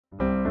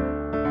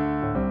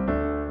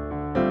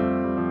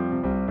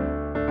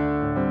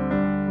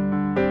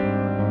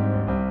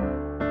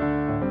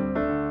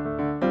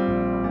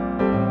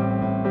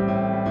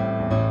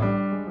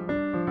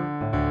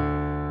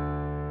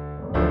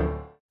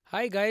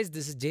Hi guys,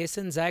 this is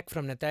Jason Zach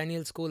from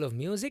Nathaniel School of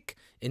Music.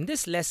 In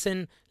this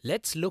lesson,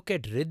 let's look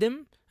at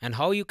rhythm and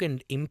how you can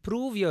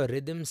improve your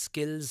rhythm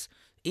skills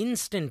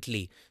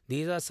instantly.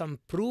 These are some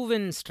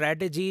proven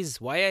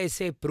strategies. Why I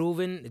say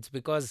proven, it's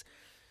because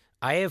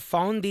I have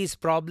found these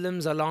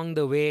problems along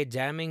the way,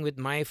 jamming with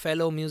my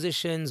fellow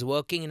musicians,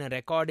 working in a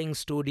recording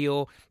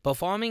studio,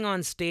 performing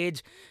on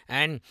stage,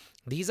 and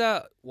these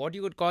are what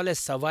you would call as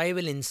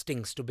survival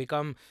instincts to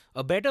become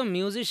a better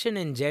musician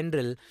in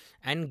general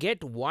and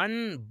get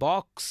one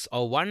box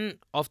or one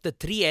of the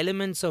three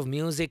elements of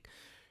music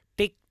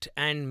ticked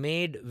and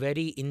made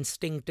very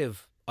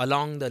instinctive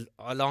along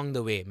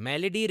the way.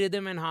 Melody,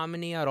 rhythm, and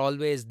harmony are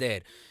always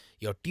there.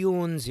 Your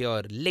tunes,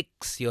 your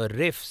licks, your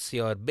riffs,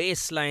 your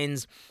bass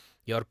lines,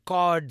 your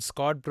chords,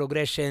 chord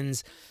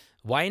progressions.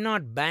 Why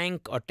not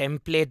bank or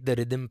template the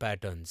rhythm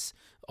patterns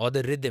or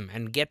the rhythm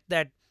and get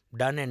that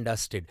done and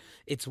dusted?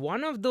 It's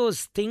one of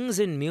those things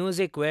in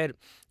music where,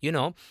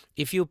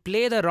 if you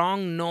play the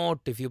wrong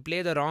note, if you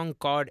play the wrong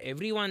chord,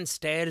 everyone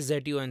stares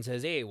at you and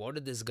says, hey, what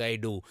did this guy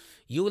do?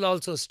 You'll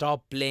also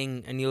stop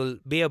playing and you'll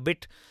be a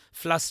bit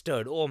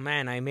flustered. Oh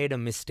man, I made a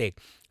mistake.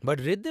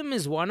 But rhythm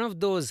is one of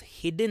those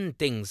hidden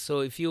things. So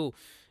if you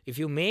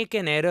make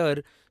an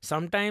error,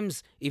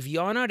 sometimes if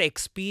you're not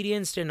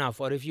experienced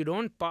enough or if you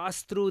don't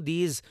pass through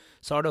these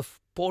sort of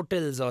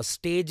portals or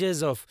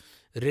stages of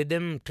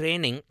rhythm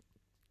training,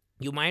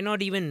 you might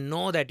not even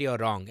know that you're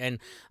wrong. And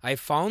I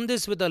found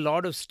this with a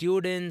lot of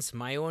students,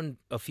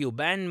 a few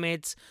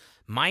bandmates,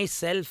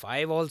 myself.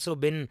 I've also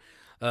been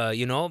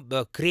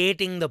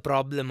creating the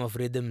problem of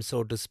rhythm,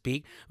 so to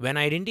speak, when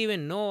I didn't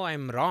even know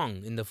I'm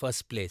wrong in the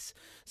first place.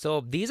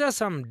 So these are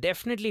some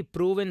definitely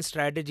proven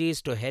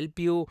strategies to help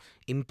you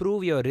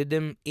improve your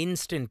rhythm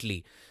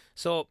instantly.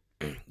 So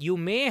you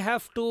may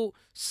have to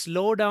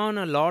slow down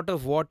a lot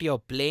of what you're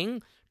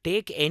playing.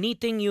 Take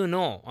anything you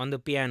know on the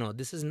piano.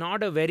 This is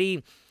not a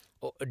very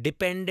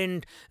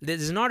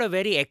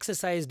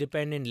exercise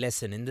dependent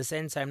lesson, in the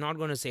sense I'm not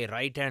going to say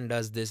right hand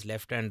does this,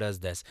 left hand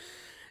does this.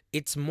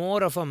 It's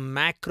more of a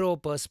macro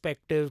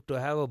perspective to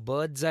have a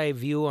bird's eye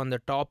view on the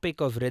topic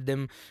of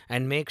rhythm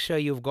and make sure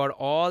you've got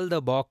all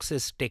the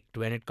boxes ticked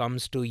when it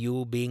comes to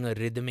you being a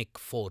rhythmic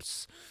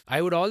force.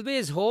 I would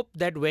always hope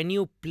that when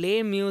you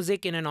play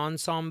music in an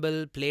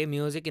ensemble, play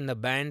music in the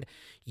band,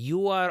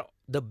 you are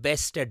the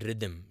best at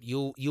rhythm.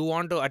 You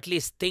want to at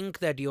least think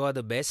that you are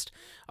the best.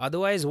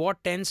 Otherwise,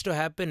 what tends to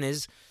happen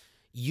is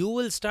you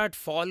will start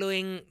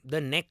following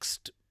the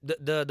next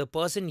the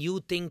person you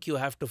think you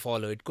have to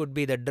follow. It could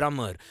be the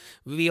drummer.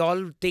 We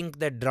all think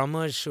that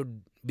drummers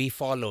should be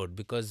followed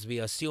because we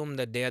assume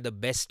that they are the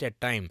best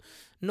at time.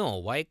 No,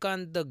 why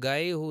can't the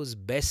guy who's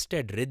best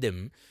at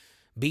rhythm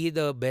be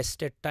the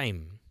best at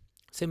time?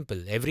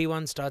 Simple.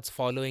 Everyone starts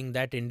following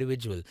that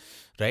individual,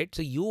 right?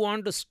 So you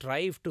want to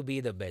strive to be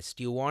the best.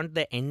 You want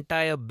the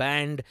entire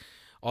band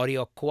or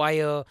your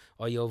choir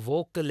or your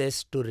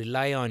vocalist to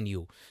rely on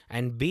you.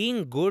 And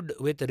being good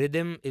with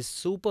rhythm is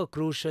super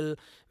crucial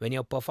when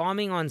you're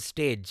performing on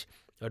stage.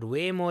 But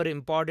way more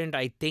important,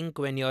 I think,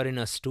 when you're in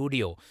a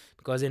studio.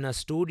 Because in a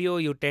studio,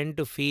 you tend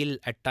to feel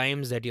at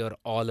times that you're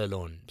all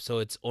alone. So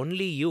it's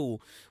only you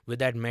with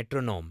that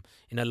metronome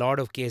in a lot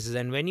of cases.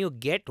 And when you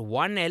get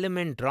one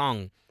element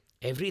wrong,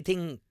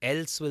 everything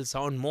else will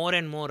sound more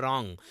and more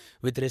wrong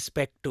with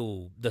respect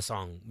to the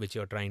song which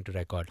you're trying to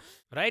record.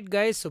 Right,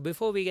 guys? So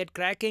before we get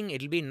cracking,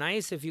 it'll be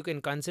nice if you can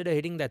consider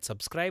hitting that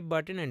subscribe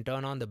button and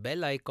turn on the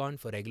bell icon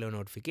for regular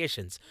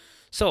notifications.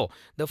 So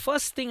the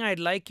first thing I'd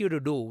like you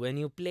to do when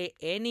you play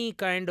any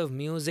kind of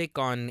music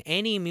on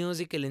any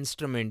musical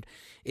instrument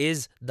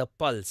is the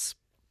pulse.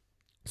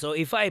 So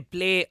if I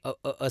play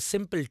a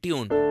simple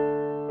tune,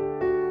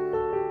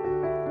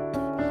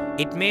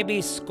 it may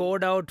be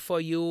scored out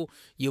for you.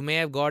 You may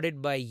have got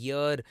it by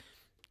ear.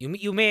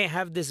 You may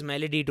have this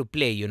melody to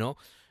play,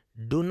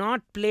 Do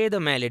not play the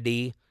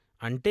melody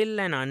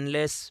until and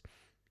unless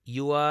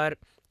you are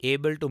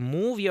able to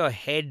move your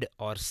head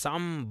or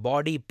some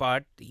body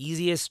part. The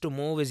easiest to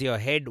move is your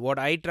head. What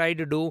I try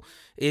to do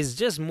is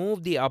just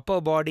move the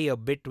upper body a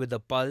bit with the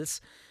pulse.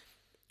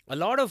 A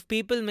lot of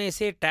people may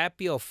say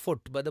tap your foot,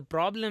 but the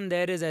problem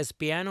there is, as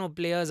piano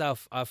players, our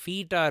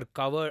feet are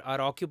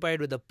occupied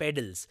with the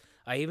pedals.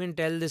 I even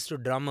tell this to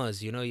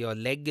drummers, your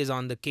leg is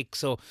on the kick.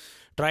 So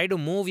try to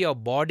move your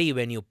body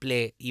when you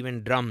play,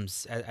 even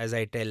drums, as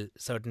I tell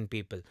certain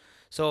people.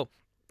 So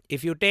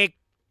if you take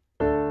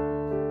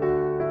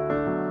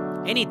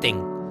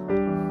anything,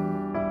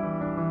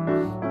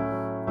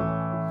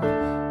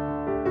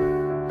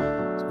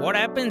 what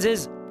happens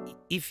is,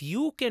 if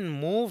you can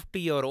move to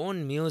your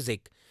own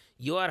music,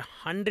 you are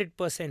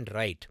 100%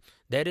 right.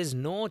 There is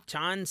no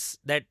chance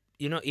that,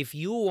 if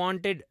you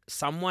wanted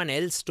someone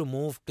else to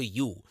move to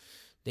you,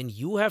 then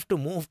you have to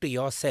move to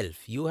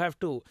yourself. You have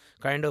to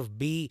kind of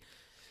be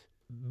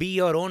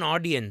your own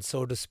audience,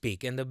 so to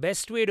speak. And the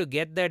best way to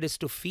get that is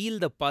to feel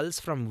the pulse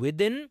from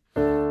within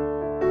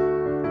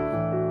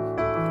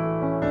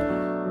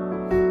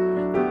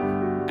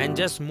and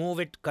just move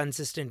it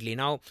consistently.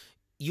 Now,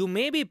 you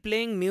may be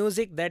playing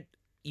music that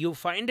you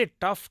find it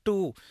tough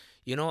to,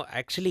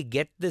 actually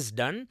get this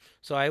done.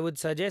 So I would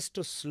suggest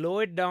to slow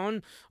it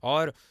down,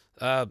 or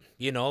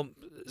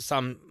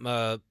some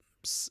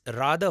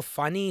rather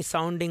funny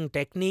sounding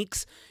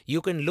techniques.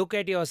 You can look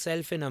at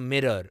yourself in a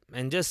mirror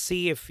and just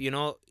see if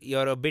you're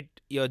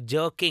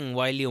jerking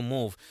while you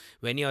move.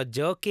 When you're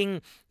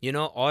jerking,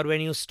 or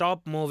when you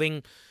stop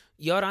moving,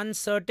 you're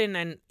uncertain.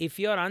 And if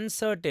you're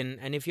uncertain,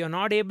 and if you're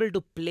not able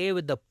to play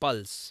with the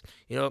pulse,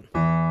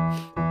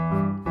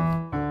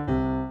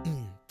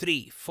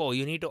 3, 4,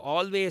 you need to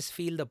always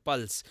feel the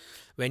pulse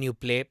when you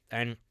play.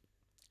 And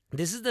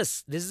this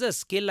is a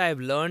skill I've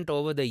learned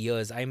over the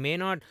years. I may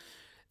not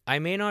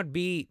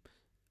be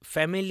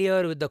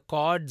familiar with the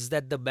chords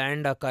that the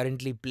band are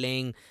currently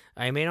playing.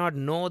 I may not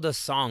know the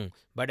song,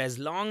 but as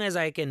long as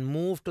I can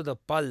move to the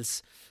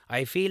pulse,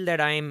 I feel that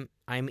I'm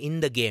in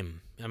the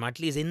game. I'm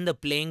at least in the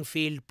playing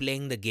field,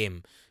 playing the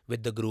game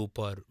with the group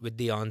or with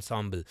the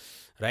ensemble,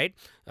 right?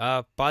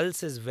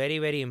 Pulse is very,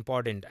 very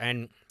important.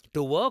 And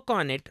to work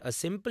on it, a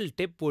simple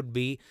tip would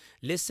be,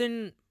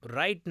 listen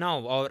right now,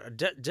 or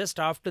just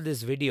after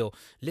this video,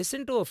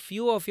 listen to a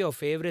few of your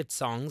favorite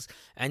songs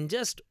and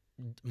just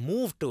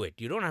move to it.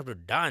 You don't have to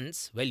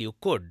dance. Well, you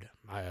could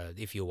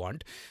if you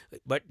want,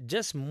 but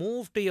just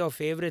move to your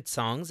favorite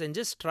songs and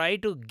just try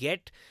to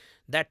get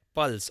that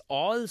pulse.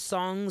 All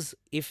songs,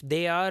 if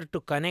they are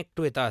to connect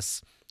with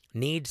us,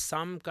 need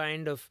some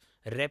kind of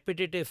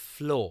repetitive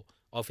flow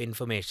of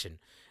information.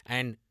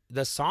 And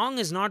the song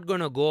is not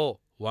going to go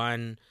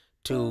 1,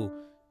 2,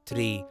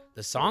 3.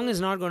 The song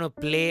is not going to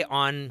play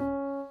on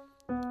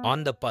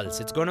the pulse.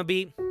 It's going to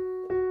be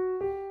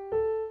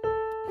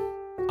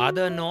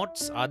other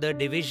notes, other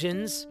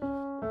divisions,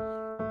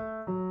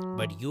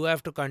 but you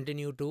have to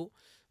continue to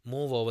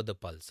move over the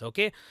pulse.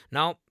 Okay,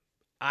 now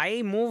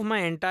I move my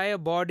entire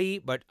body,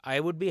 but I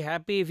would be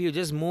happy if you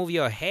just move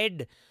your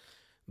head.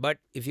 But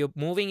if you're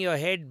moving your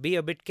head, be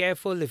a bit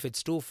careful if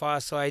it's too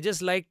fast. So I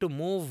just like to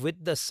move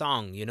with the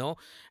song,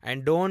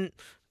 and don't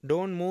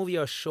move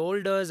your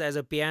shoulders as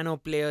a piano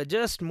player.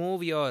 Just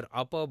move your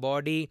upper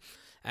body,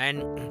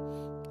 and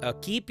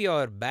keep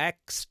your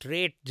back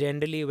straight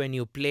generally when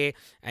you play,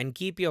 and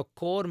keep your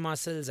core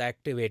muscles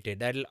activated.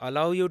 That'll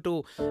allow you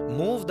to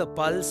move the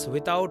pulse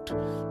without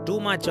too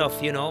much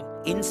of,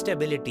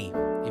 instability,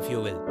 if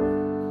you will.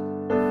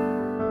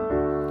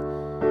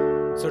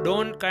 So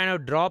don't kind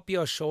of drop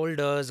your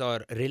shoulders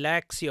or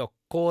relax your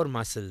core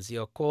muscles.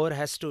 Your core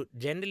has to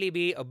generally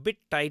be a bit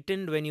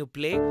tightened when you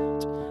play,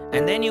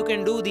 and then you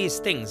can do these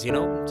things,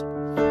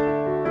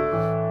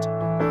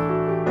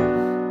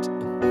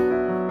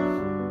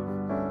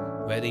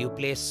 Whether you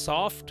play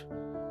soft,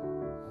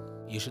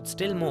 you should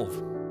still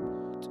move,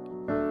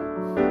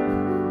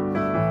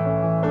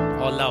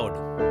 or loud.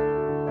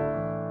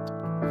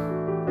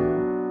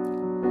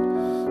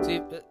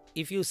 So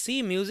if you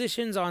see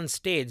musicians on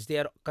stage, they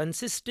are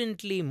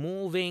consistently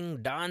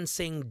moving,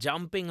 dancing,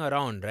 jumping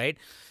around, right?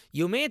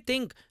 You may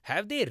think,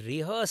 have they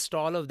rehearsed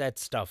all of that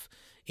stuff?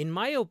 In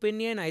my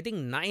opinion, I think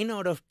 9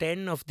 out of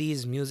 10 of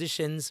these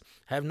musicians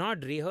have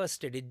not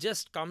rehearsed it. It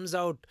just comes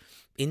out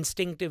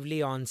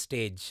instinctively on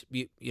stage,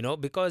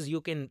 because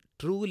you can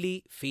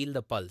truly feel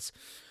the pulse.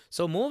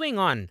 So moving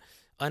on,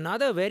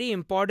 another very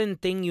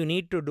important thing you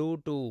need to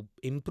do to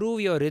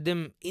improve your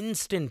rhythm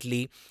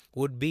instantly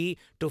would be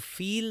to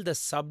feel the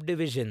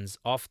subdivisions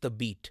of the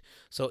beat.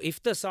 So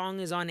if the song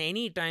is on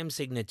any time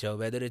signature,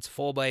 whether it's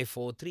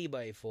 4x4,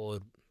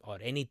 3x4, or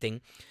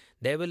anything,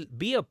 there will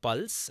be a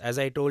pulse, as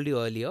I told you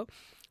earlier,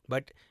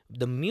 but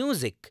the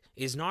music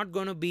is not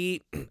going to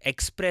be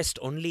expressed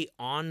only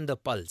on the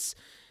pulse.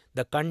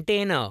 The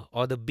container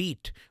or the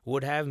beat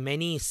would have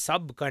many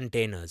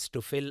sub-containers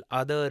to fill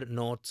other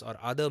notes or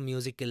other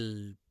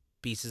musical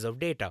pieces of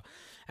data.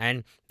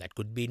 And that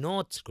could be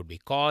notes, it could be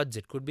chords,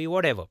 it could be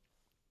whatever.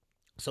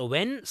 So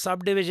when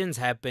subdivisions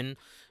happen,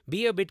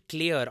 be a bit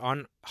clear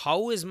on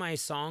how is my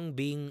song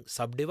being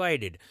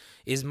subdivided.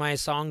 Is my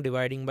song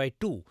dividing by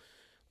 2?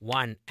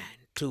 1 and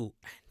 2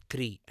 and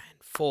 3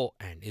 and 4,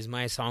 and is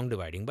my song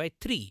dividing by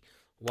 3?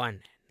 1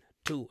 and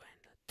 2 and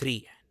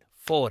 3 and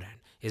 4,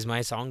 and is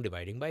my song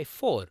dividing by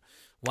 4?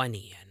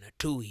 1E and a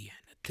 2E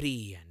and a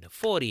 3 and a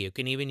 4E. You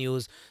can even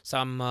use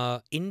some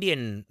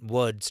Indian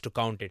words to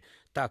count it.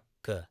 Tak,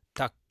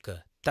 tak,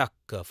 tak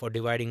for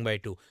dividing by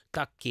 2.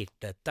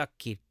 Takita,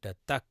 takita,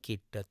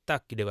 takita,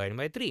 tak dividing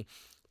by 3.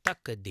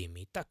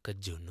 Takadimi,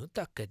 takajunu,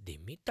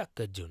 takadimi,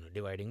 takajunu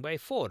dividing by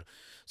 4.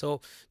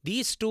 So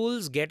these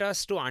tools get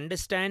us to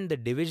understand the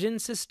division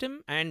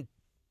system, and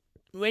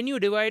when you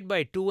divide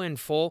by 2 and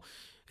 4,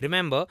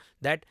 remember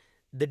that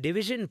the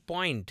division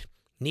point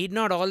need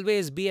not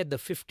always be at the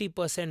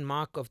 50%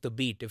 mark of the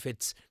beat if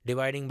it's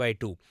dividing by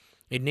 2.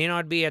 It may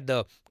not be at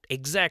the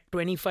exact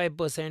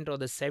 25% or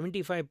the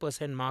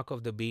 75% mark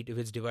of the beat if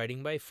it's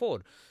dividing by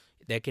 4.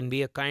 There can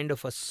be a kind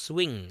of a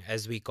swing,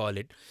 as we call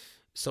it.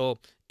 So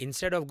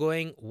instead of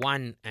going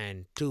 1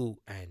 and 2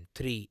 and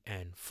 3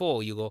 and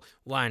 4, you go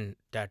 1,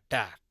 da,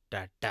 da,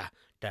 da, da,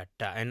 da,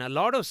 da. And a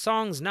lot of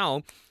songs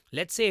now,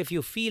 let's say if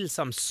you feel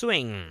some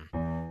swing,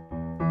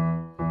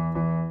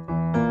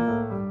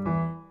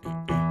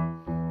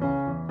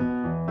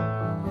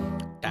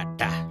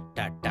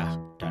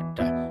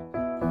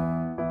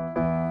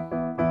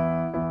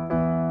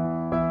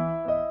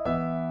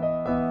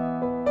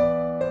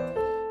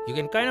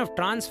 kind of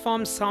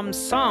transform some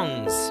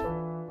songs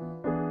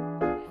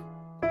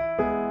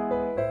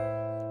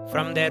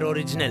from their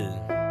original.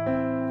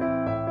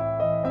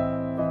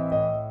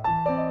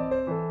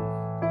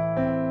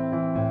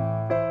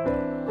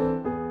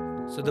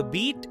 So the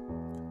beat,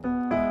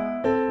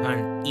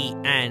 an E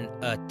and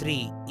a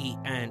 3 E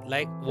and,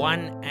 like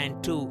 1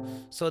 and 2.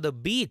 So the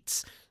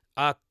beats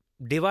are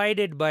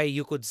divided by,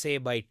 you could say,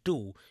 by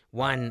 2,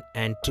 1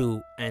 and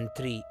 2 and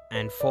 3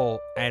 and 4,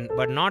 and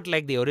but not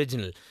like the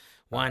original.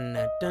 1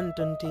 dun,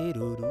 dun, dun,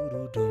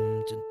 dun,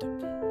 dun, dun.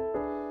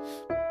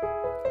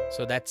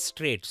 So that's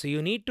straight. So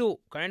you need to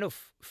kind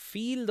of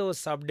feel those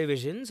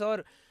subdivisions,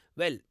 or,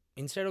 well,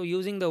 instead of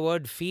using the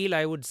word feel,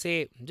 I would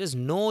say just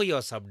know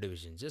your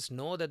subdivisions. Just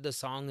know that the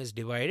song is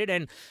divided,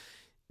 and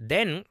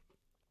then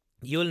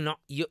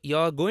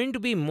you're going to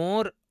be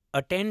more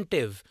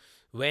attentive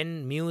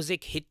when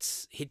music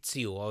hits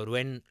you, or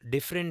when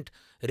different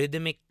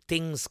rhythmic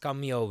things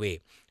come your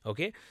way.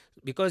 Okay,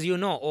 because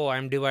oh,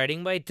 I'm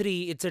dividing by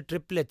 3, it's a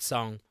triplet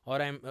song, or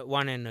I'm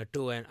 1 and a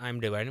 2, and I'm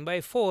dividing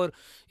by 4.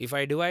 If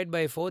I divide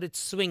by 4, it's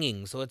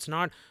swinging, so it's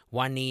not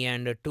 1 E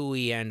and a 2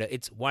 E and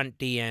it's 1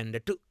 T and a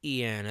 2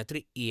 E and a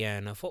 3 E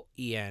and a 4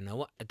 E and a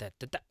 1.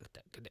 You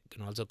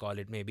can also call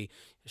it maybe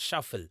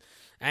shuffle.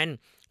 And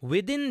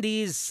within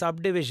these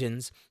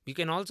subdivisions, you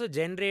can also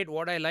generate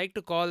what I like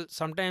to call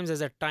sometimes as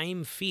a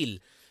time feel.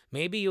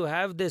 Maybe you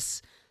have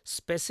this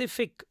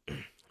specific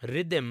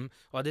rhythm,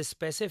 or this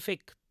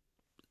specific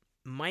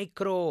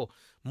micro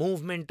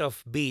movement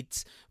of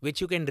beats which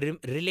you can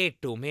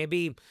relate to.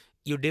 Maybe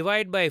you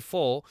divide by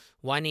 4,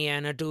 1 E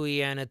and a 2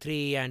 E and a 3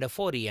 E and a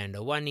 4 E and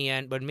a 1 E,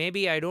 and but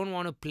maybe I don't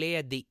want to play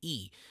at the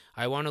E.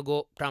 I want to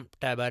go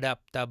tabadap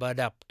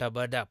tabadap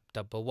tabadap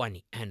tapa 1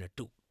 E and a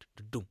 2.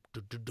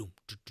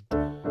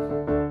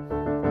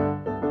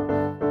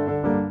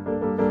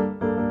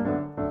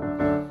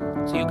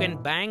 So you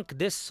can bank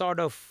this sort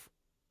of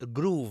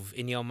groove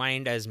in your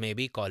mind as,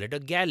 maybe call it a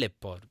gallop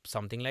or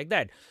something like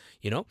that,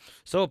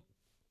 So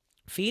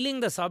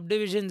feeling the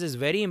subdivisions is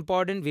very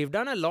important. We've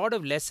done a lot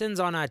of lessons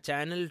on our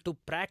channel to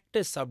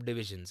practice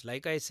subdivisions.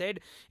 Like I said,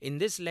 in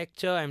this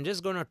lecture, I'm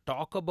just going to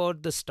talk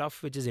about the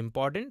stuff which is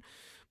important.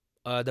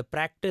 The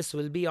practice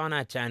will be on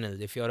our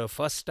channel. If you're a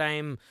first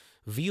time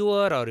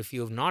viewer, or if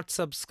you've not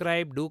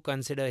subscribed, do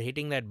consider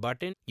hitting that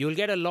button. You'll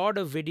get a lot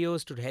of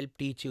videos to help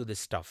teach you this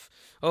stuff.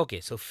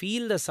 Okay, so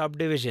feel the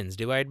subdivisions.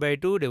 Divide by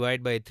 2,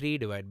 divide by 3,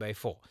 divide by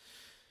 4.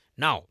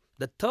 Now,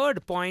 the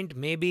third point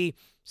may be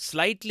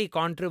slightly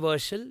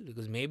controversial,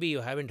 because maybe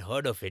you haven't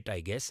heard of it,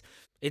 I guess.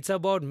 It's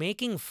about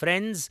making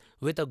friends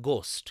with a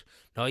ghost.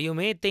 Now, you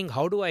may think,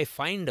 how do I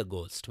find a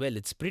ghost? Well,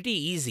 it's pretty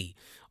easy.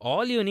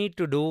 All you need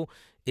to do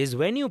is,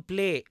 when you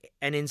play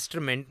an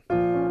instrument,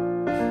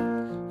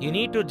 you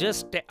need to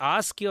just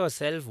ask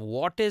yourself,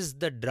 what is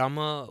the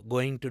drummer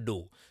going to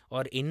do?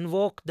 Or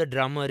invoke the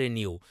drummer in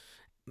you.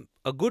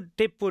 A good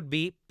tip would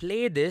be,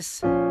 play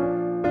this.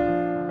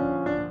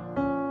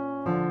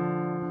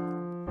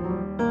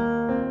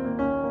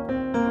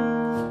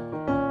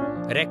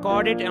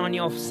 Record it on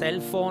your cell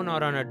phone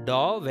or on a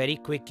DAW very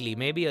quickly,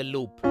 maybe a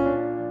loop.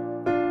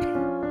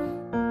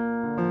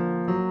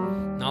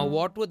 Now,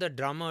 what would the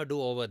drummer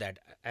do over that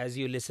as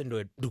you listen to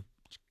it?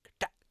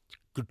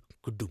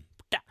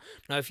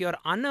 Now, if you're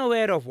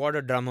unaware of what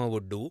a drummer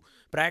would do,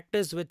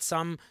 practice with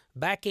some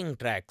backing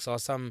tracks or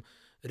some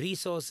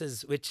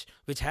resources which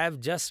have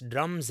just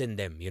drums in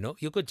them.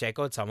 You could check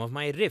out some of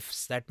my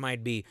riffs. That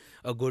might be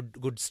a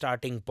good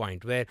starting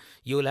point, where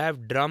you'll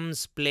have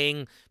drums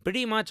playing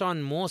pretty much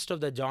on most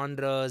of the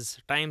genres,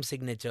 time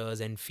signatures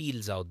and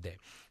feels out there.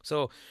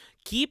 So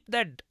keep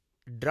that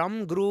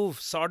drum groove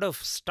sort of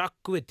stuck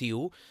with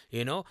you,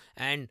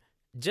 and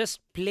just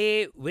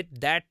play with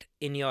that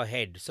in your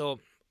head. So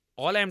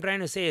all I'm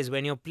trying to say is,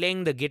 when you're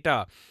playing the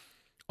guitar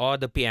or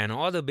the piano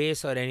or the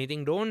bass or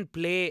anything, don't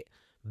play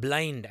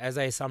blind, as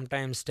I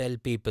sometimes tell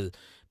people.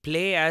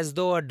 Play as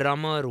though a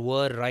drummer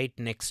were right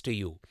next to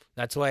you.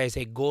 That's why I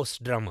say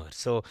ghost drummer.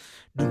 So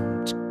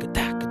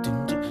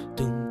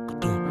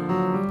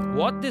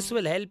what this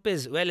will help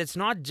is, well, it's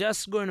not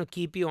just going to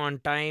keep you on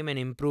time and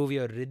improve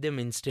your rhythm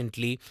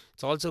instantly.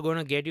 It's also going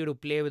to get you to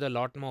play with a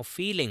lot more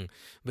feeling,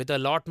 with a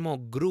lot more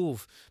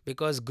groove,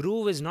 because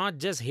groove is not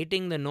just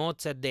hitting the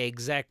notes at the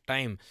exact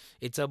time.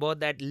 It's about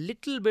that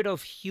little bit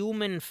of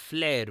human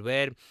flair,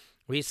 where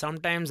we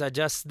sometimes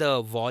adjust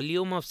the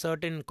volume of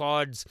certain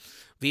chords.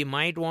 We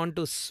might want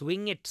to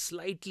swing it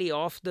slightly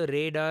off the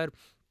radar.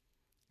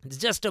 It's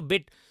just a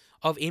bit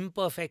of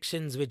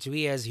imperfections which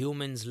we as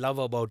humans love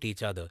about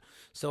each other.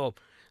 So,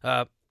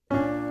 so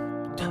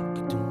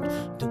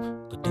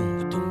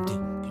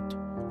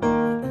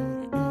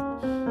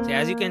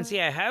as you can see,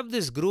 I have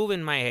this groove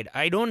in my head.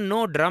 I don't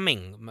know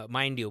drumming,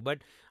 mind you, but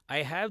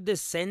I have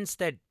this sense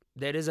that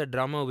there is a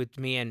drummer with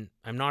me and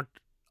I'm not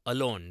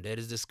alone. There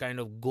is this kind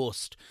of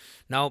ghost.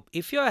 Now,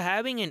 if you're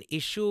having an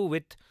issue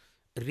with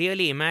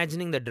really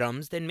imagining the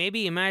drums, then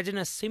maybe imagine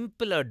a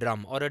simpler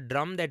drum or a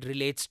drum that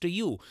relates to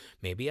you.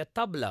 Maybe a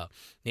tabla.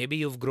 Maybe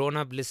you've grown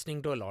up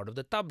listening to a lot of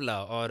the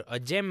tabla, or a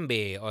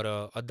djembe, or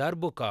a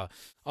darbuka,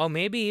 or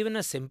maybe even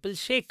a simple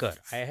shaker.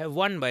 I have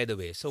one, by the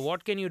way. So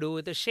what can you do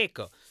with a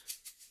shaker?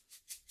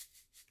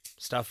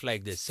 Stuff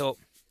like this. So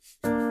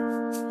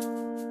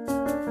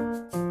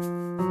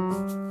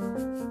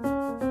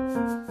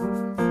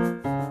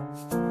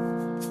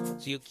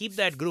you keep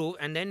that groove,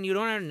 and then you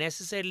don't have to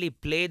necessarily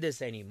play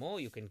this anymore.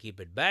 You can keep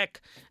it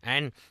back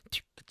and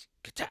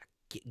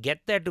get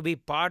that to be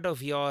part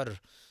of your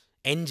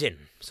engine,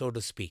 so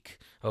to speak.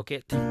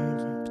 Okay.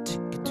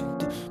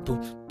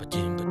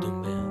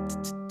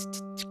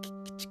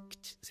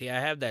 See, I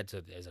have that. So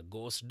there's a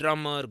ghost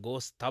drummer,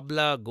 ghost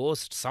tabla,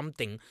 ghost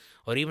something,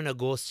 or even a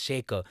ghost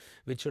shaker,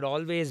 which should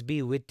always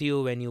be with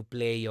you when you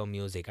play your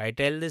music. I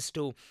tell this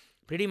to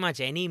pretty much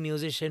any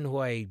musician who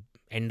I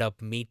end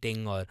up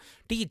meeting or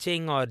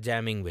teaching or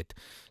jamming with.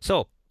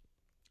 So,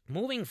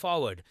 moving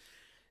forward,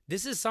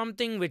 this is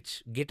something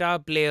which guitar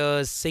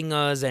players,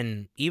 singers,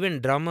 and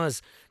even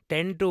drummers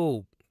tend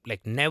to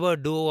like never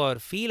do, or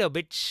feel a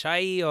bit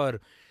shy,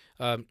 or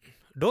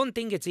don't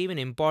think it's even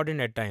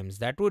important at times.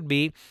 That would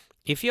be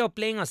if you're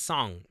playing a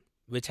song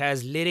which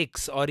has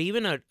lyrics or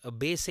even a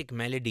basic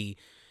melody,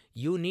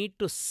 you need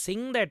to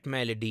sing that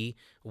melody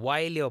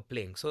while you're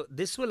playing. So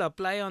this will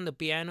apply on the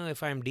piano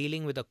if I'm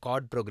dealing with a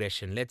chord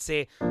progression. Let's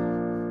say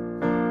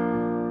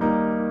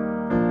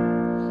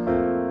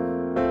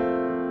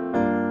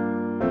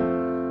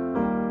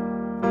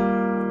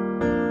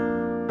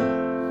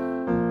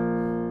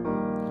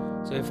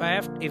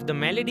if the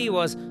melody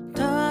was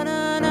ta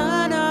na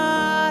na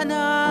na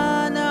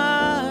na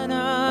na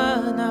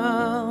na na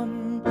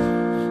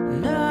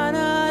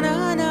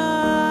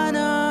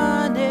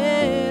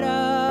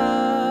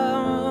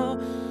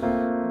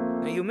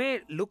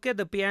look at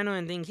the piano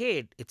and think,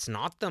 hey, it's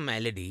not the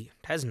melody.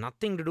 It has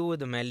nothing to do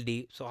with the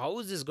melody. So how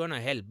is this going to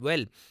help?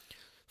 Well,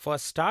 for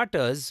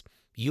starters,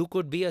 you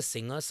could be a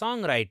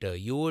singer-songwriter.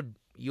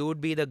 You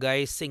would be the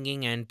guy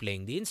singing and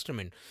playing the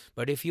instrument.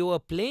 But if you are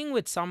playing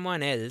with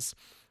someone else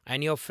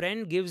and your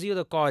friend gives you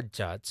the chord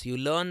charts, you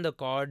learn the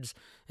chords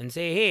and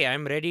say, hey,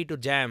 I'm ready to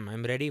jam.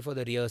 I'm ready for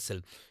the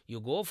rehearsal.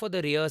 You go for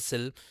the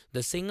rehearsal.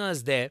 The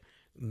singer's there.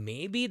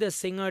 Maybe the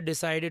singer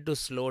decided to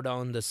slow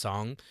down the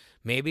song.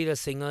 Maybe the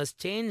singers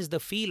changed the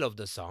feel of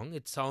the song.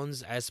 It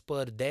sounds as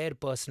per their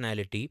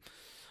personality.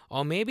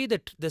 Or maybe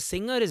the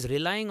singer is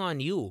relying on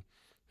you.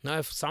 Now,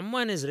 if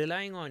someone is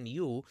relying on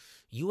you,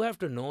 you have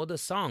to know the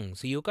song.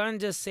 So you can't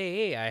just say,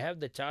 hey, I have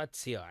the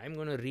charts here. I'm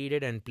going to read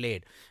it and play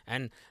it.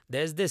 And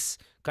there's this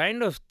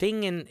kind of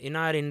thing in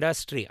our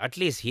industry, at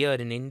least here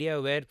in India,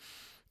 where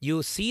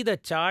you see the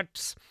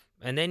charts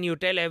and then you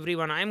tell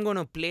everyone, I'm going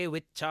to play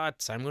with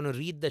charts. I'm going to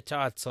read the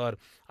charts. Or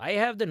I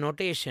have the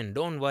notation.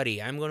 Don't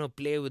worry. I'm going to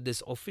play with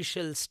this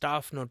official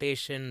staff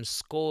notation,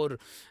 score,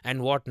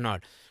 and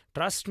whatnot.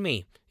 Trust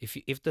me,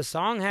 if the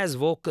song has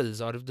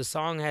vocals or if the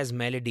song has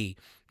melody,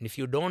 if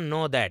you don't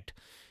know that,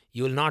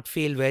 you will not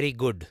feel very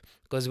good.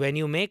 Because when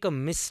you make a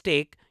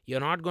mistake, you're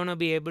not going to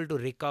be able to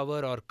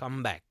recover or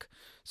come back.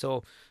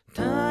 So,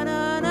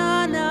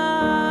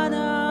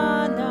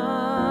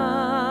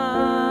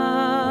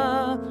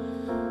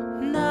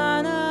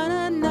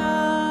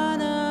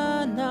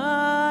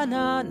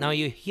 now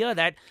you hear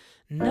that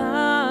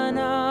na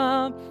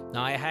na.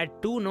 Now I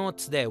had two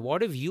notes there.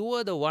 What if you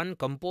were the one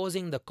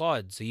composing the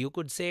chords? So you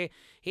could say,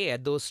 hey,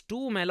 at those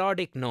two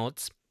melodic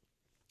notes,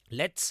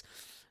 let's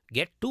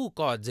get two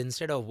chords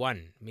instead of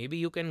one. Maybe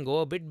you can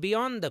go a bit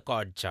beyond the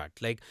chord chart,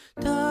 like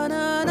ta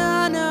na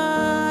na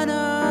na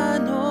na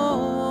no.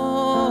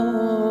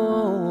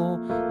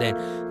 Then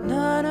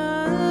na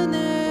na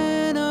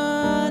ne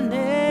na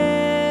ne.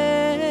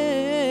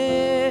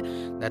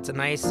 That's a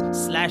nice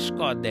slash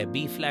chord there,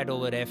 B flat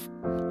over F,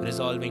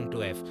 resolving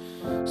to F.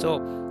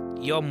 So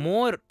you're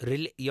more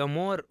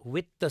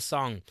with the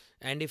song.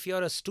 And if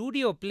you're a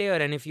studio player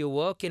and if you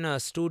work in a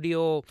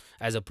studio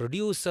as a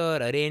producer,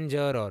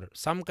 arranger, or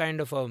some kind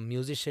of a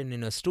musician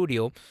in a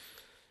studio,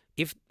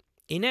 if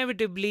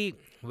inevitably,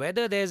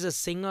 whether there's a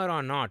singer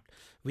or not,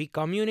 we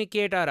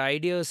communicate our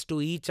ideas to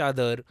each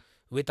other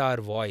with our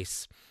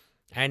voice.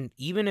 And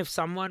even if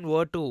someone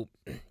were to,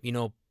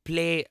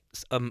 play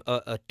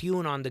a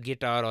tune on the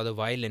guitar or the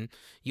violin,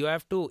 you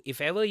have to, if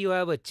ever you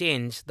have a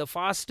change, the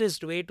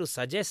fastest way to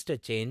suggest a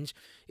change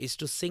is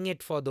to sing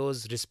it for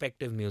those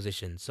respective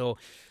musicians. So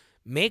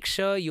make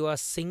sure you are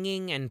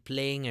singing and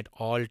playing at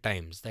all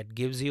times. That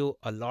gives you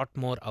a lot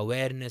more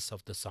awareness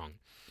of the song.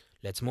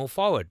 Let's move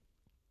forward.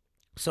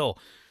 So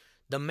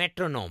the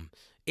metronome.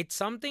 It's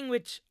something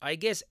which I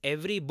guess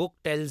every book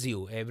tells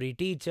you, every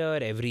teacher,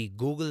 every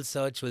Google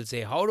search will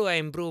say, how do I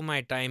improve my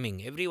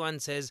timing? Everyone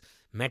says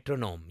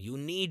metronome. You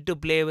need to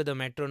play with a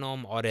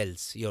metronome or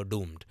else you're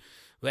doomed.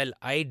 Well,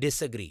 I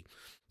disagree.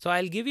 So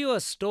I'll give you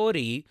a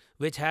story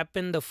which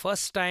happened the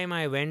first time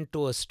I went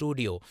to a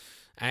studio,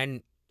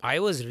 and I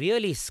was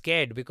really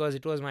scared because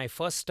it was my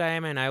first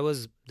time and I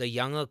was the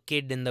younger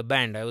kid in the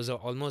band. I was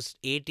almost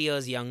 8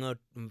 years younger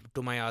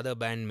to my other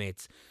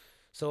bandmates.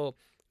 So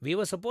we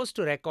were supposed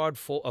to record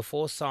a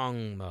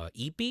 4-song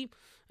EP,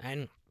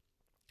 and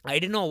I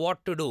didn't know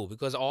what to do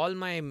because all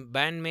my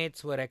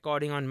bandmates were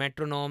recording on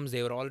metronomes.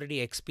 They were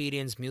already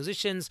experienced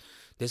musicians.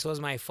 This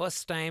was my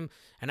first time,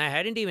 and I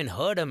hadn't even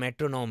heard a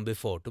metronome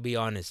before, to be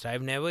honest.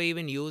 I've never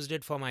even used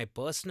it for my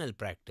personal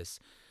practice.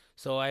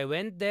 So I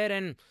went there,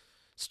 and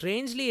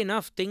strangely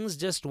enough, things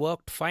just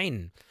worked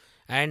fine.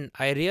 And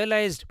I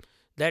realized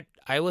that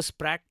I was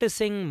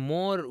practicing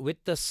more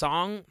with the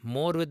song,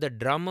 more with the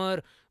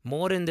drummer,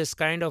 more in this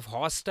kind of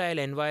hostile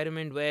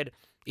environment where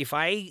if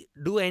I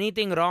do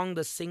anything wrong,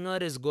 the singer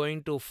is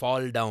going to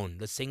fall down.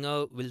 The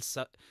singer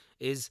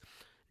is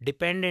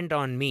dependent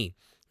on me.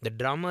 The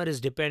drummer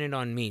is dependent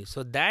on me.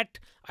 So that,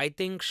 I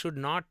think, should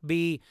not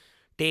be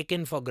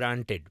taken for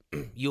granted.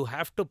 You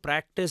have to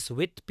practice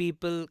with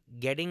people,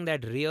 getting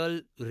that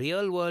real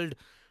world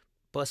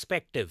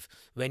perspective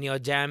when you're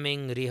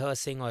jamming,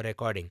 rehearsing, or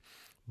recording.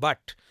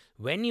 But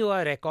when you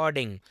are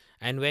recording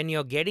and when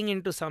you're getting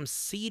into some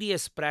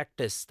serious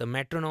practice, the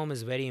metronome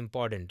is very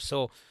important.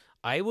 So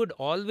I would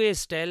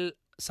always tell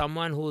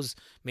someone who's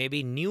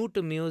maybe new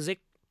to music,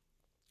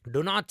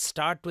 do not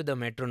start with a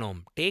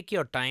metronome. Take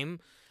your time,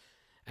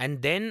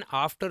 and then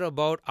after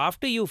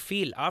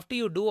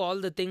you do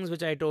all the things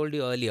which I told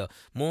you earlier,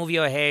 move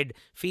your head,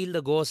 feel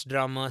the ghost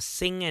drummer,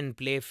 sing and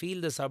play, feel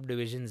the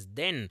subdivisions,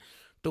 then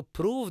to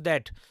prove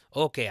that,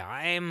 okay,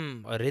 I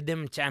am a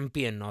rhythm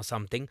champion or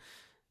something,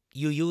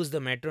 you use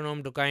the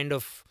metronome to kind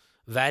of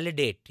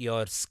validate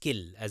your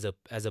skill as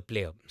a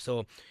player.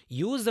 So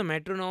use the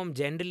metronome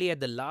generally at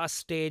the last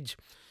stage,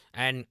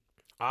 and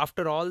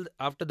after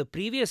the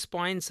previous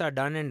points are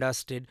done and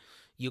dusted,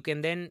 you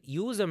can then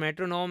use a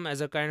metronome as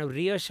a kind of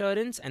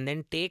reassurance, and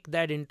then take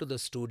that into the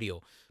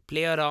studio,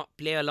 play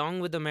along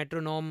with the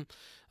metronome,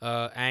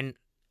 and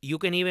you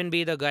can even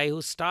be the guy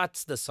who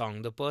starts the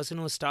song. The person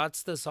who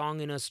starts the song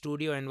in a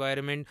studio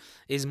environment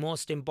is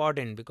most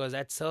important, because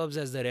that serves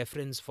as the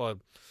reference for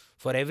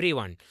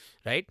everyone,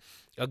 right?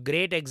 A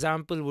great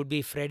example would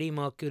be Freddie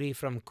Mercury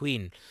from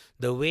Queen.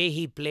 The way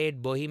he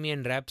played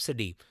Bohemian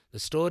Rhapsody. The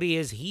story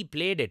is he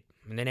played it,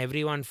 and then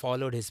everyone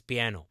followed his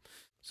piano.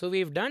 So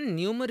we've done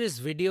numerous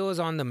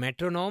videos on the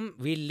metronome.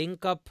 We'll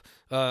link up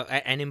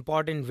an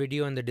important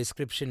video in the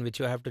description which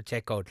you have to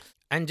check out.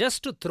 And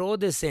just to throw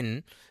this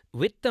in,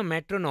 with the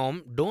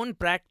metronome, don't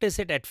practice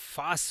it at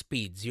fast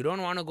speeds. You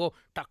don't want to go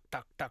tuck,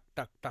 tuck, tuck,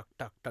 tuck, tuck,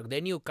 tuck, tuck.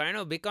 Then you kind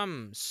of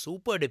become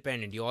super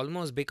dependent. You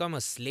almost become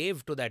a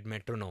slave to that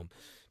metronome.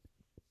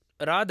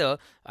 Rather,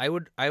 I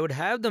would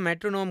have the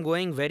metronome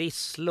going very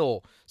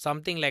slow,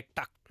 something like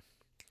tuck,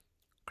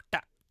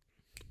 tuck,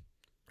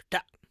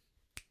 tuck,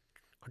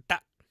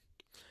 tuck.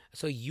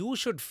 So you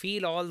should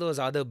feel all those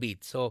other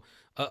beats. So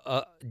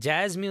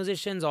jazz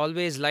musicians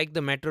always like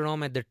the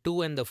metronome at the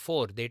 2 and the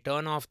 4. They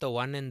turn off the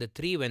 1 and the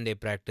 3 when they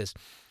practice.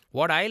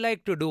 What I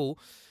like to do,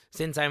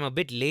 since I'm a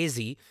bit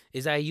lazy,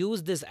 is I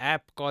use this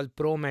app called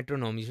Pro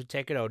Metronome. You should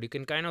check it out. You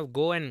can kind of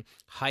go and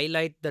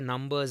highlight the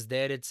numbers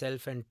there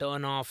itself and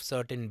turn off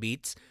certain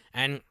beats.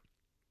 And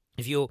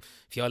if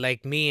you're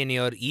like me and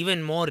you're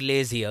even more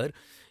lazier,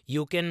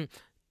 you can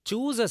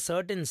choose a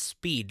certain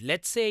speed.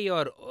 Let's say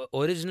your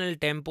original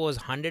tempo is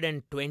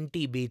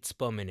 120 beats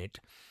per minute.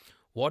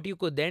 What you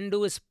could then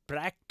do is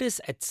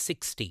practice at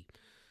 60.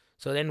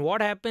 So then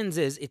what happens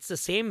is, it's the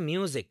same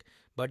music,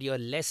 but you're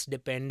less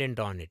dependent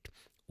on it.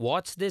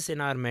 Watch this in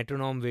our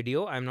metronome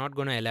video. I'm not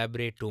going to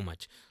elaborate too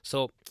much.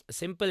 So a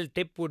simple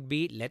tip would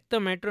be, let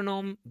the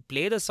metronome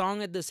play the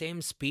song at the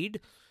same speed,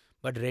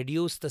 but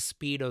reduce the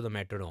speed of the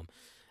metronome.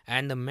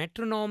 And the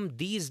metronome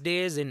these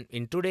days,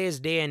 in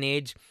today's day and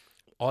age,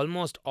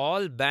 almost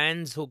all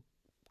bands who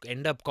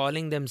end up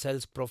calling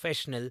themselves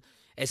professional,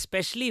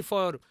 especially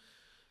for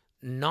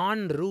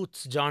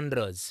non-roots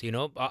genres,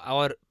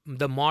 or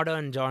the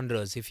modern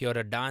genres. If you're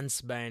a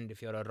dance band,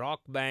 if you're a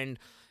rock band,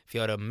 if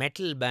you're a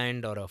metal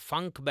band or a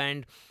funk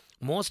band,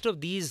 most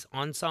of these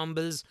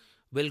ensembles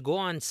will go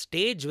on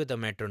stage with a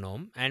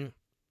metronome. And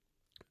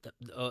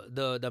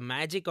the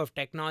magic of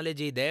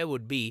technology there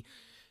would be,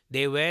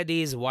 they wear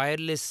these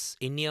wireless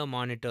in-ear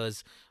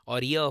monitors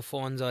or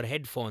earphones or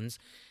headphones,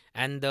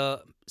 and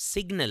the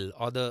signal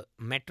or the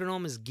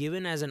metronome is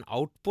given as an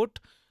output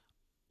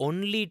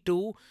only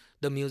to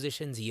the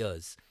musician's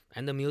ears,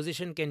 and the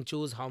musician can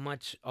choose how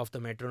much of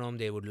the metronome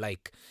they would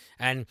like,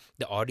 and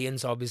the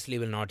audience obviously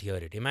will not hear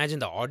it. Imagine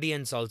the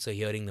audience also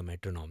hearing the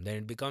metronome. Then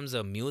it becomes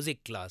a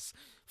music class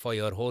for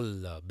your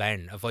whole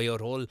band, for your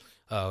whole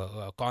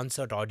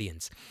concert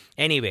audience.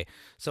 Anyway,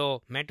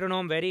 so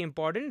metronome, very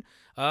important.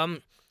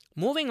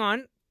 Moving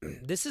on,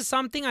 this is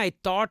something I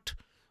thought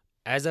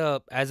as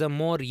a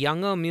more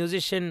younger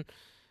musician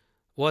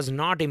was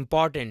not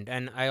important,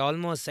 and I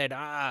almost said,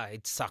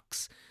 it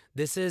sucks.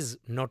 This is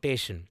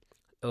notation.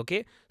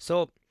 Okay,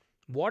 so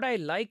what I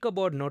like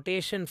about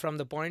notation from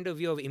the point of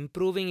view of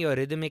improving your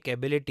rhythmic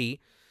ability,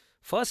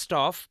 first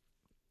off,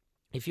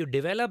 if you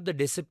develop the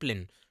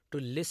discipline to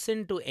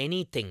listen to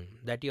anything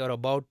that you're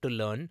about to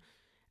learn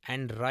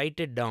and write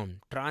it down,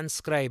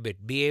 transcribe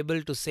it, be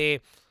able to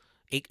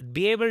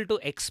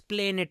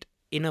explain it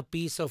in a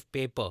piece of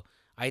paper.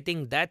 I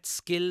think that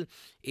skill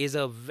is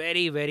a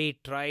very, very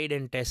tried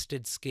and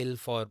tested skill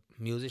for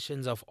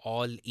musicians of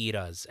all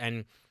eras.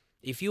 And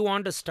if you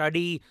want to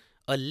study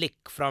a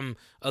lick from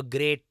a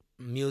great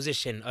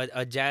musician,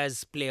 a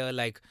jazz player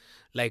like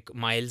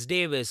Miles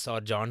Davis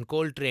or John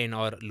Coltrane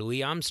or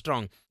Louis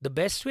Armstrong, the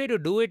best way to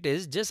do it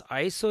is just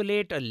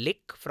isolate a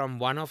lick from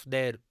one of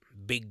their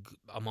big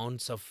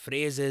amounts of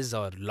phrases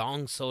or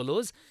long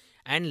solos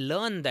and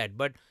learn that.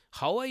 But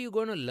how are you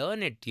going to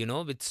learn it?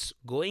 It's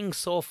going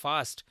so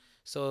fast.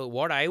 So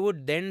what I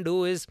would then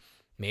do is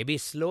maybe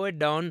slow it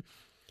down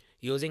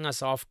using a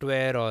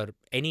software or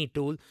any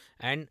tool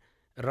and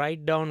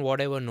write down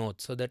whatever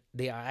notes, so that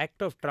the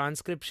act of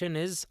transcription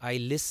is I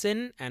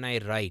listen and I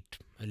write.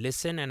 I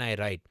listen and I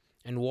write.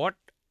 And what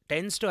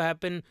tends to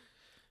happen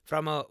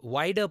from a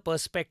wider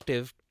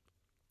perspective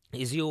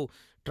is you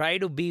try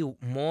to be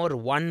more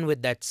one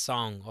with that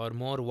song or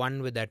more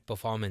one with that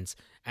performance.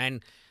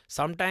 And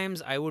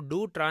sometimes I would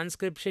do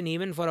transcription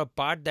even for a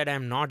part that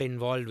I'm not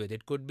involved with.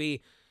 It could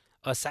be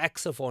a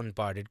saxophone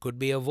part, it could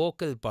be a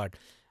vocal part.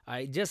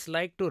 I just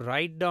like to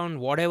write down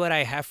whatever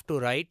I have to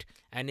write,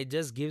 and it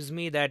just gives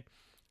me that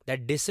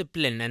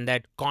discipline and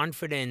that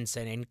confidence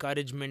and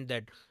encouragement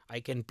that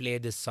I can play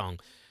this song.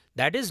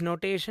 That is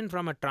notation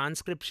from a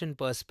transcription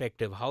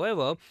perspective.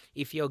 However,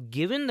 if you're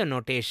given the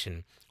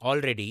notation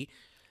already,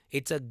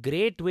 it's a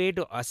great way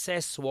to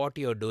assess what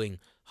you're doing,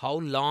 how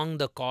long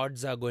the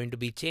chords are going to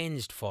be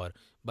changed for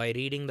by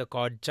reading the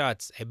chord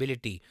charts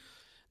ability.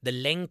 The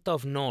length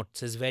of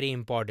notes is very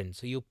important.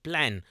 So you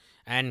plan.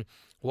 And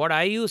what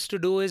I used to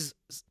do is,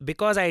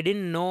 because I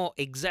didn't know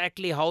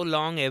exactly how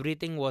long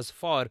everything was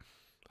for,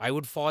 I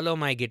would follow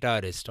my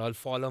guitarist or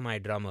follow my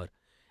drummer.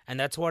 And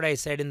that's what I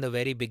said in the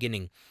very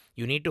beginning.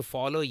 You need to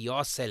follow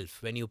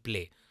yourself when you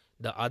play.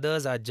 The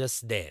others are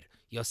just there.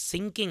 You're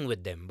syncing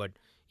with them, but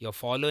you're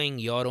following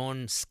your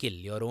own skill,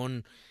 your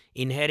own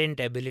inherent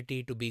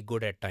ability to be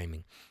good at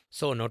timing.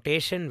 So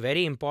notation,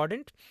 very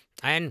important.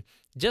 And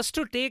just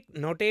to take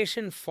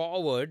notation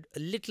forward a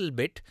little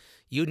bit,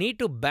 you need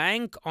to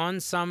bank on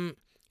some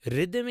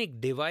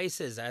rhythmic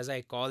devices, as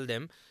I call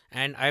them.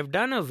 And I've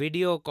done a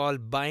video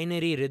called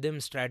Binary Rhythm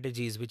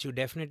Strategies, which you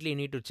definitely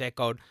need to check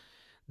out.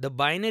 The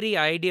binary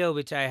idea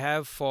which I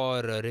have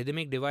for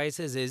rhythmic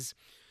devices is,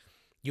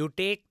 you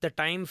take the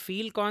time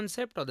feel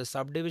concept or the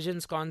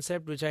subdivisions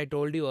concept which I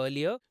told you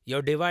earlier,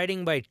 you're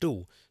dividing by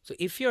 2. So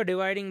if you're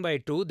dividing by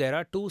 2, there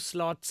are 2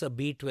 slots a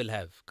beat will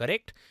have,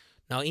 correct?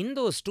 Now in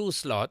those 2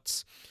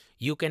 slots,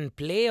 you can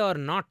play or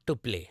not to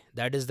play.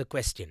 That is the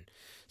question.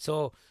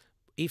 So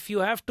if you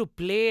have to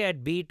play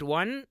at beat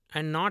 1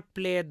 and not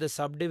play at the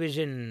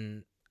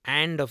subdivision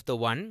and of the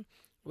 1,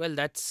 well,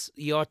 that's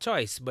your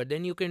choice. But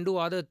then you can do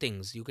other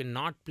things. You can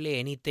not play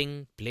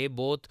anything, play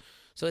both.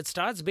 So it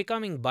starts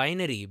becoming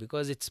binary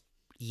because it's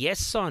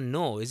yes or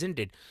no, isn't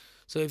it?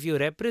 So if you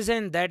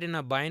represent that in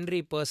a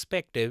binary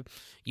perspective,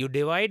 you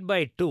divide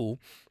by 2,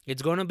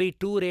 it's going to be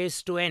 2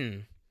 raised to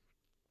n,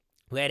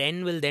 where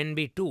n will then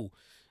be 2.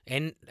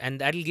 And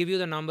that will give you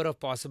the number of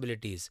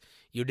possibilities.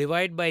 You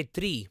divide by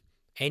 3,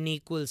 n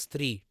equals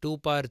 3, 2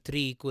 power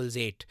 3 equals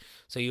 8.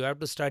 So you have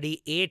to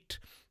study 8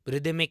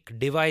 rhythmic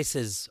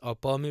devices or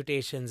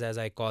permutations, as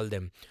I call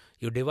them.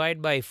 You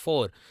divide by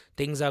 4,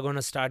 things are going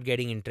to start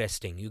getting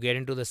interesting. You get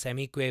into the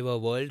semiquaver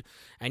world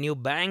and you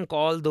bank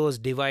all those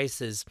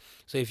devices.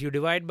 So if you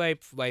divide by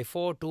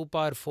 4, 2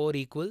 power 4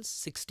 equals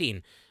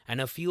 16.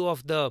 And a few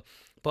of the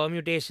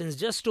permutations,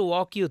 just to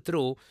walk you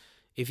through,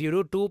 if you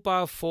do 2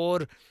 power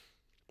 4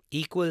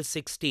 equals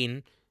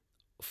 16,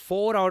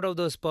 4 out of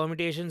those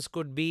permutations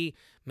could be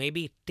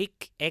maybe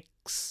tick,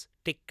 X,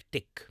 tick,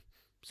 tick.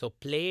 So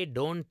play,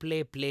 don't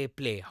play, play,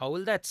 play. How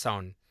will that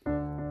sound?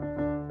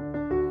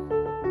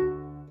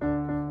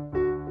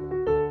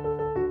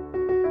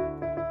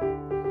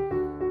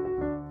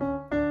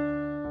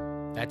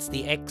 That's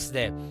the X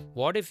there.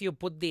 What if you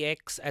put the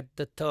X at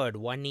the third,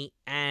 1E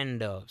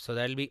and, so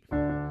that'll be...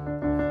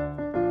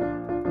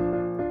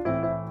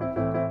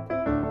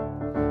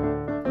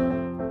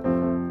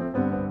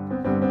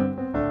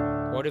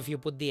 What if you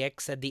put the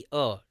X at the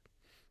There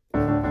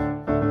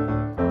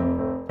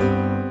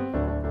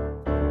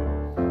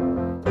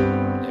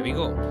we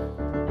go.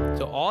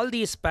 So all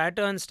these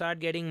patterns start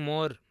getting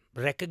more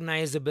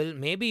recognizable.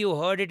 Maybe you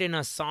heard it in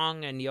a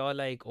song and you're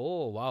like,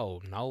 oh wow,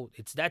 now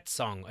it's that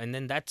song. And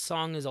then that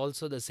song is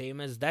also the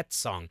same as that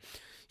song.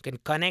 You can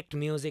connect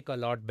music a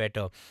lot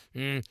better.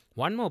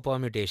 One more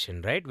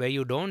permutation, right? Where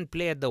you don't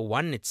play at the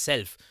 1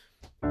 itself.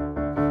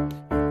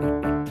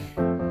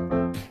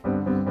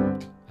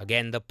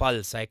 Again, the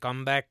pulse. I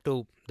come back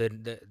to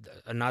the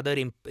another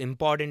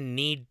important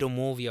need to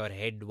move your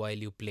head while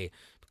you play,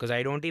 because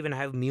I don't even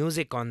have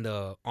music on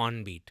the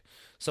on beat.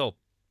 So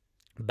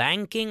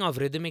banking of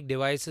rhythmic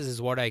devices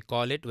is what I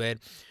call it, where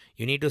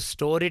you need to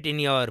store it in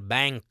your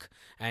bank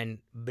and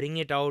bring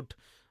it out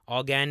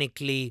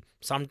organically,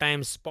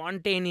 sometimes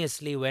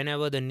spontaneously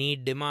whenever the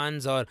need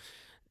demands, or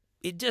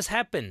it just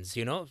happens,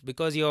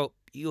 because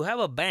you have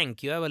a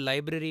bank, you have a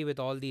library with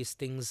all these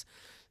things,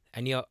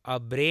 and our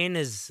brain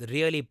is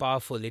really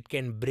powerful. It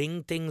can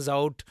bring things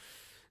out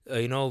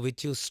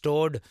which you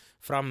stored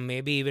from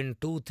maybe even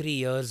 2, 3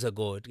 years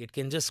ago. It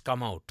can just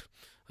come out.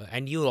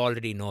 And you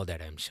already know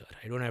that, I'm sure.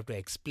 I don't have to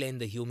explain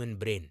the human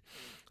brain.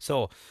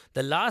 So,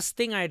 the last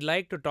thing I'd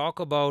like to talk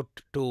about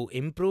to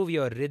improve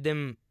your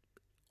rhythm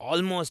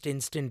almost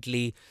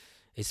instantly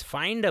is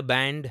find a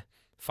band,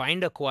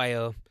 find a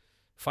choir,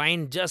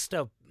 find just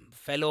a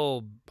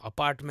fellow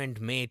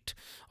apartment mate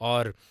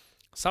or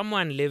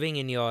someone living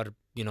in your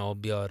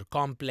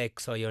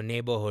complex or your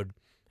neighborhood,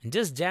 and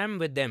just jam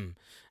with them.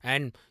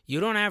 And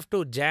you don't have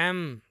to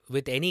jam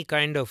with any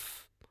kind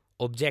of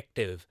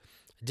objective.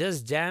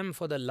 Just jam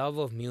for the love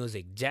of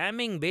music.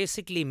 Jamming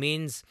basically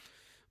means,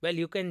 well,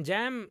 you can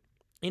jam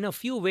in a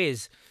few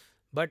ways,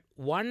 but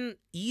one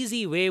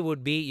easy way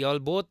would be you'll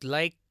both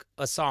like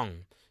a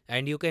song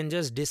and you can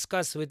just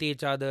discuss with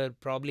each other,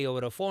 probably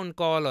over a phone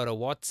call or a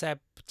WhatsApp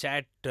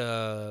chat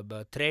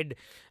thread,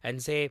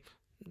 and say,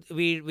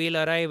 we'll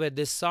arrive at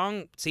this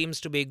song,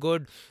 seems to be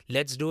good,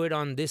 let's do it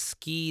on this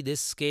key, this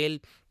scale.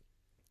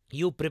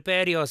 You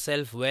prepare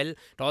yourself well.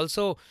 It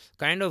also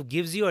kind of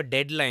gives you a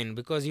deadline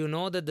because you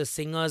know that the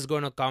singer's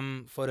going to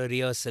come for a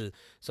rehearsal.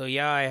 So,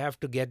 yeah, I have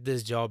to get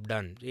this job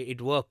done.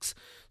 It works.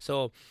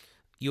 So,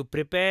 you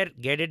prepare,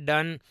 get it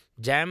done,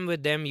 jam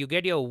with them. You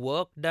get your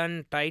work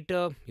done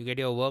tighter. You get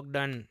your work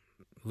done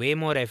way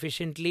more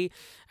efficiently.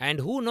 And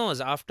who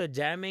knows, after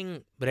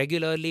jamming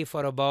regularly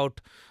for about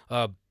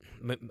a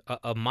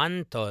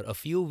month or a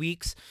few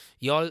weeks,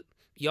 y'all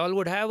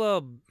would have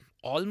a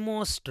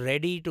almost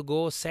ready to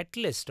go set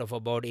list of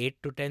about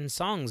 8 to 10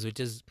 songs, which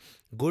is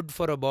good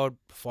for about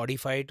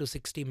 45 to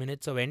 60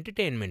 minutes of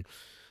entertainment.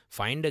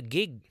 Find a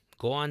gig,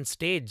 go on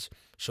stage,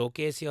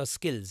 showcase your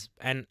skills.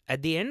 And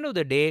at the end of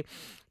the day,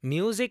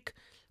 music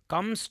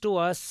comes to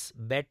us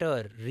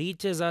better,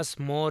 reaches us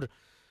more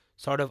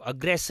sort of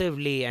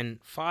aggressively and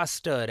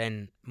faster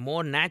and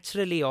more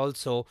naturally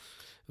also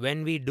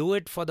when we do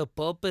it for the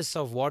purpose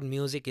of what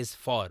music is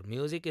for.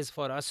 Music is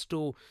for us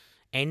to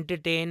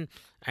entertain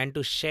and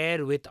to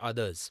share with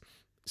others.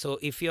 So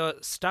if you're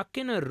stuck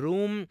in a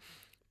room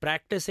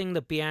practicing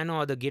the piano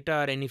or the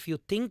guitar, and if you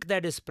think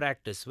that is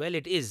practice, well,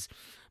 it is.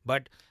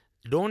 But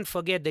don't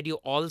forget that you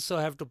also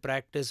have to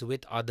practice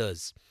with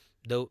others.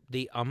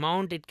 The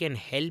amount it can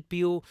help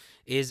you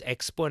is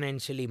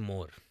exponentially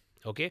more.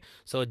 Okay,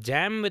 so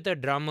jam with a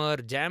drummer,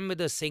 jam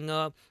with a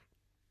singer.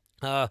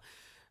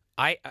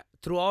 I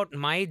throughout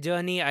my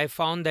journey, I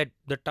found that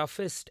the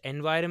toughest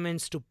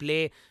environments to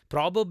play,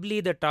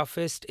 probably the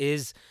toughest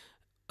is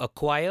a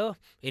choir,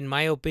 in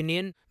my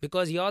opinion,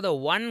 because you're the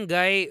one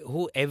guy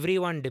who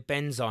everyone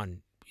depends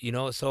on.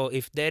 So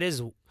if there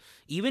is,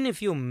 even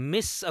if you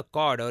miss a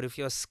chord or if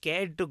you're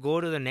scared to go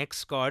to the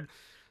next chord,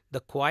 the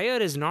choir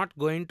is not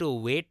going to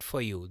wait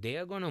for you. They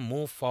are going to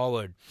move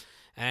forward.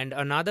 And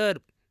another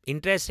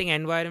interesting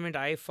environment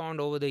I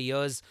found over the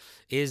years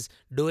is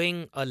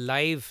doing a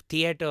live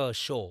theater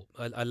show,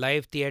 a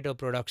live theater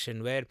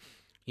production where,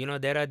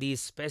 there are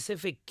these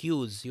specific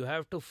cues. You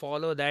have to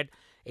follow that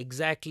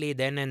exactly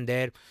then and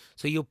there.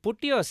 So you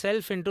put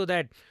yourself into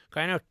that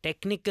kind of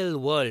technical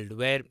world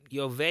where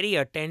you're very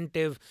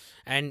attentive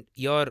and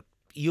you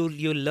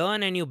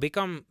learn and you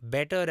become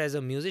better as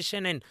a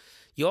musician, and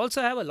you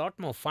also have a lot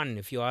more fun,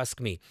 if you ask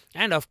me.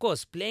 And of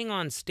course, playing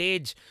on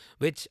stage,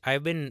 which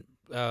I've been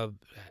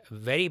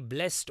very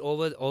blessed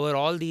over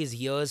all these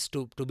years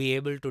to be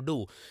able to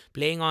do,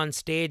 playing on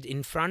stage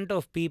in front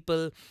of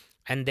people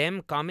and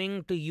them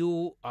coming to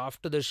you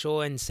after the show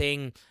and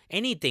saying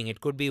anything.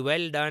 It could be,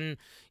 well done,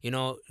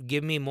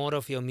 give me more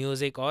of your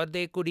music, or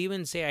they could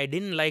even say, I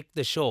didn't like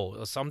the show,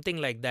 or something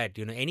like that.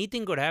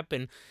 Anything could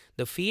happen.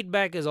 The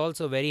feedback is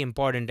also very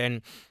important,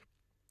 and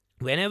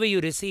whenever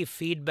you receive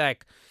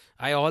feedback,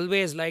 I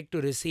always like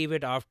to receive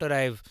it after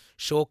I've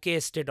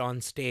showcased it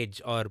on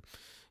stage or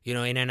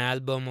in an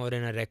album or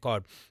in a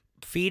record.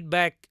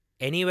 Feedback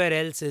anywhere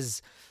else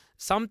is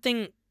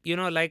something,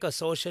 like a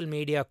social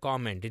media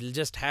comment. It'll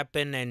just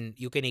happen and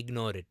you can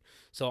ignore it.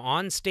 So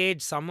on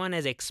stage, someone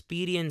has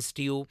experienced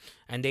you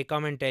and they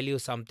come and tell you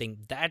something.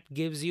 That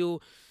gives you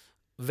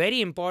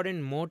very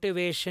important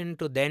motivation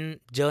to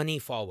then journey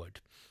forward.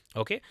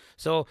 Okay,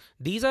 so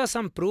these are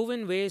some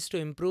proven ways to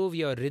improve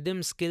your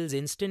rhythm skills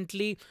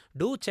instantly.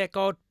 Do check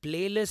out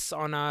playlists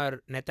on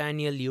our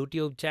Nathaniel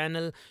YouTube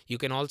channel. You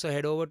can also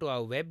head over to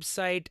our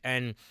website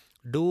and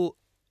do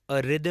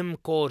a rhythm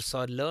course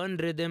or learn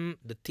rhythm,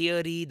 the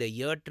theory, the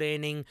ear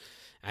training,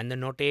 and the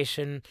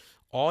notation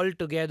all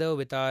together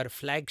with our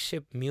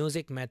flagship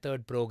music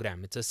method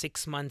program. It's a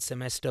 6-month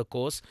semester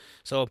course.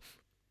 So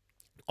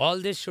all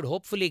this should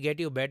hopefully get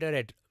you better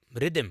at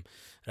rhythm,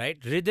 right?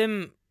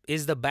 Rhythm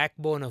is the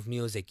backbone of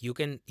music. You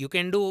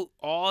can do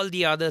all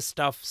the other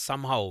stuff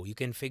somehow. You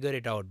can figure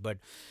it out, but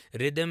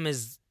rhythm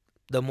is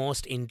the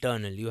most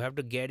internal. You have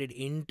to get it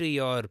into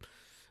your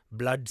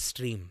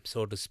bloodstream,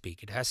 so to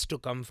speak. It has to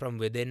come from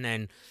within,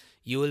 and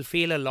you will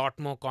feel a lot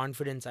more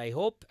confidence, I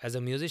hope, as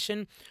a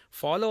musician.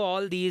 Follow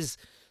all these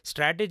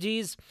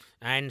strategies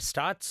and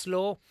start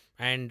slow.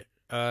 And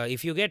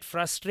if you get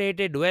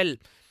frustrated, well,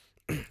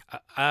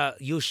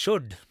 you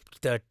should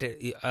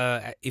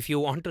if you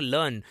want to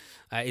learn,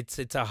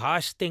 it's a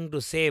harsh thing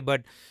to say,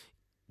 but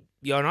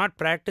you're not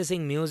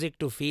practicing music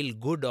to feel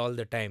good all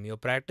the time. You're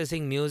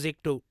practicing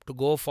music to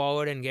go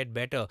forward and get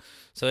better.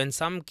 So in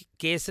some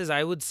cases,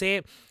 I would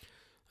say,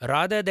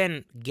 rather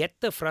than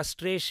get the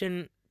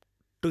frustration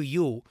to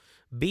you,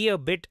 be a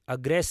bit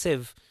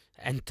aggressive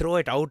and throw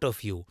it out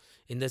of you.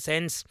 In the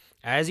sense,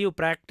 as you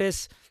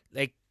practice,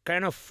 like,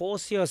 kind of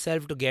force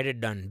yourself to get it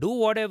done. Do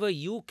whatever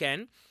you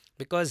can,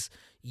 because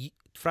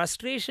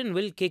frustration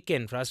will kick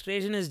in.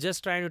 Frustration is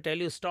just trying to tell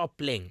you stop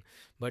playing,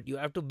 but you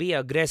have to be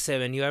aggressive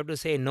and you have to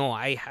say, no,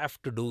 I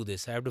have to do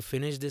this, I have to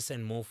finish this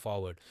and move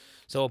forward.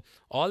 So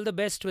all the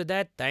best with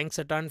that. Thanks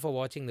a ton for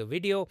watching the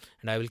video,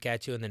 and I will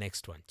catch you in the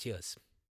next one. Cheers.